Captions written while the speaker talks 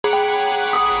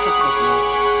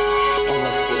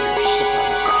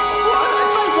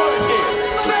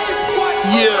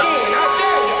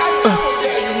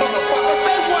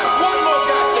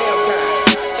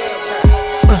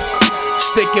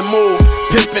making move,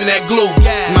 piffin' that glue.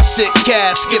 My shit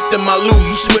cash, skipped in my loot,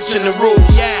 you switching the rules.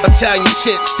 Italian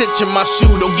shit, stitching my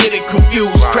shoe, don't get it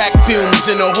confused. Crack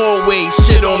fumes in the hallway,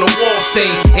 shit on the wall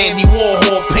stains. Andy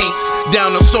Warhol paints,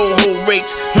 down the Soho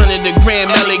rates. 100 a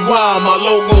gram, LA Gual, my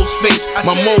logo's face.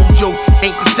 My mojo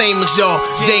ain't the same as y'all.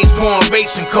 James Bond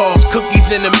racing cars,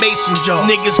 cookies in the mason jar.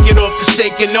 Niggas get off the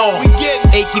shaking off.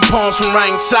 Achy palms from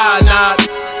right side, nod.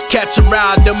 Catch a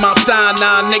ride to Mount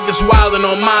Sinai, niggas wildin'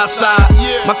 on my side.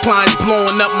 My clients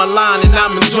blowing up my line and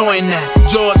I'm enjoying that.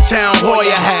 Georgetown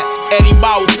Hoya hat, Eddie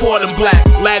Bauer Ford and black.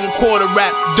 Latin quarter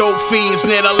rap, dope fiends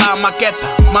near the La Maqueta.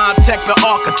 Monteca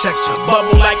architecture,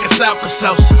 bubble like a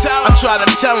Alka-Seltzer. I try to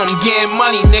tell them, getting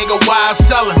money, nigga, why I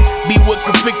sellin'? Be with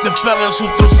convicted felons who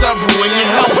threw several in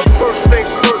your helmet. First things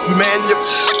first, man, you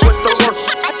with the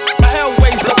worst.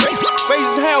 Hellraiser,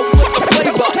 raising hell with the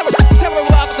flavor.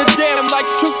 Terrorize the jam like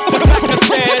troops in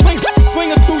Pakistan.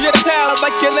 Swinging through your town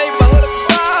like your neighborhood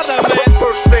father, man.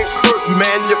 First things first,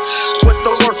 man, you with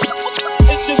the worst.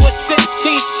 Hit you with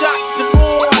 16 shots and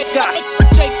more. I got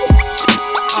Jake,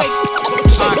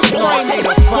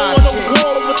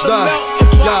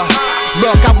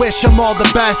 Look, I wish them all the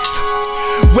best.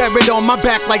 Wear it on my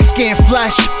back like skin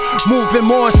flesh. Moving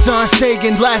more, son,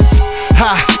 saying less.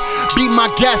 Be my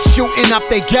guest, shooting up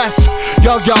they guess.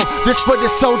 Yo, this for the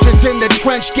soldiers in the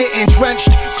trench, getting drenched.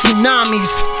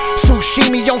 Tsunamis,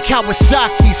 sushimi on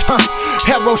Kawasaki's,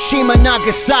 Hiroshima,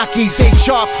 Nagasaki's. Ate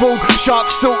shark food, shark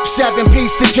soup,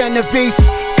 7-piece to Genovese.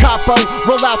 Capo,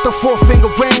 roll out the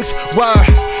 4-finger rings. Word,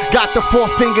 got the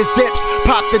 4-finger zips.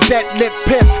 Pop the deadlift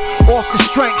piff. Off the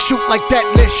strength, shoot like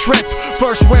deadlift shrimp.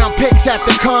 First round picks at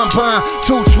the combine,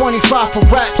 225 for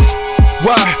reps.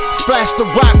 Word, splash the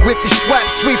rock with the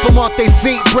Schweppes. Sweep them off their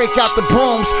feet, break out the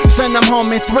brooms. Send them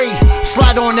home in 3,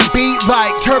 slide on the beat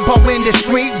like turbo in the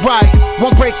street, right.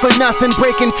 Won't break for nothing,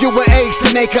 breaking fewer eggs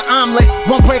to make an omelet.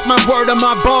 Won't break my word or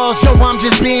my balls, yo, I'm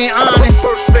just being honest.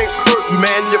 First things first,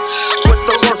 man, you with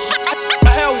the worst.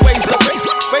 Hellraiser,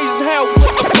 raising hell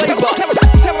with the flavor.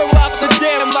 Terrorize the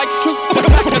jam like troops in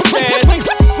Pakistan.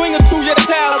 Swinging through your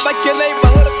town like your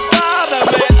neighborhood father,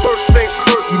 man. First things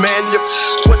first, man, you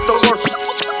with the worst.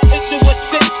 Hit you with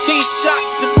 16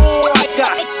 shots and more. I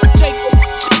got